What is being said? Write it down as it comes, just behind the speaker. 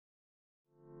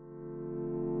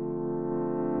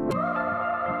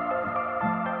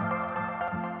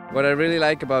What I really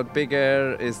like about big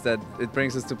air is that it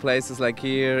brings us to places like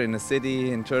here in a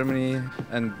city in Germany,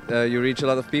 and you reach a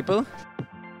lot of people.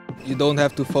 You don't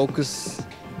have to focus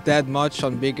that much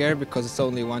on big air because it's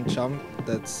only one jump.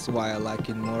 That's why I like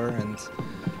it more, and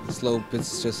slope,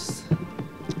 it's just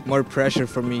more pressure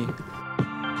for me.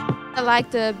 I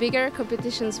like the bigger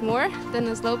competitions more than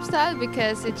the slopestyle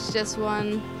because it's just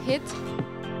one hit.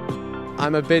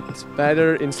 I'm a bit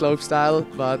better in slopestyle,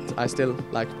 but I still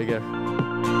like bigger.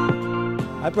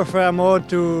 I prefer more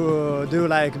to do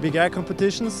like big air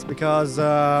competitions because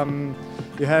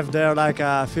you have there like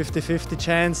a 50-50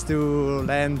 chance to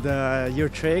land your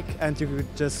trick, and you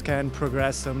just can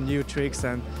progress some new tricks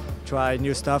and try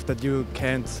new stuff that you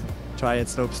can't try at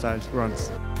slopestyle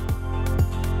runs.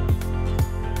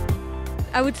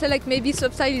 I would say like maybe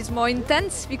slopestyle is more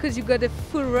intense because you got a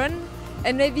full run,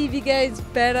 and maybe bigger is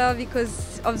better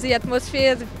because of the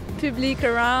atmosphere, the public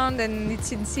around, and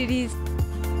it's in cities.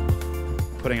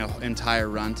 Putting an entire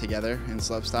run together in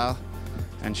slopestyle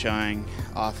and showing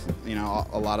off,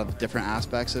 a lot of different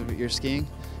aspects of your skiing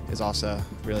is also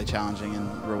really challenging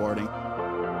and rewarding.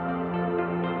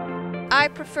 I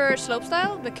prefer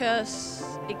slopestyle because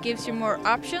it gives you more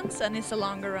options and it's a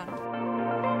longer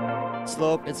run.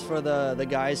 Slope, it's for the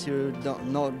guys who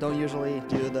don't usually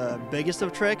do the biggest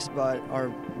of tricks but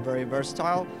are very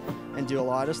versatile and do a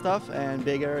lot of stuff, and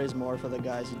bigger is more for the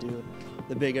guys who do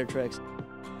the bigger tricks.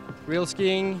 Real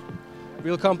skiing,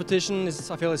 real competition is,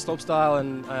 I feel, is slopestyle,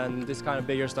 and this kind of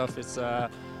bigger stuff is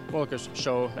more like a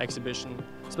show exhibition,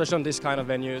 especially on this kind of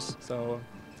venues. So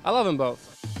I love them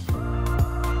both.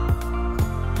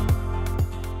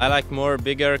 I like more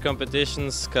bigger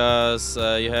competitions because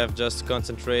you have just to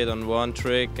concentrate on one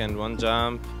trick and one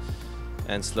jump,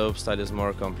 and slopestyle is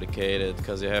more complicated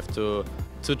because you have to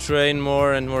train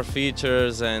more and more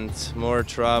features and more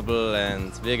trouble,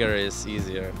 and bigger is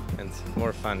easier and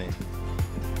more funny.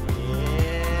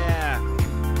 Yeah!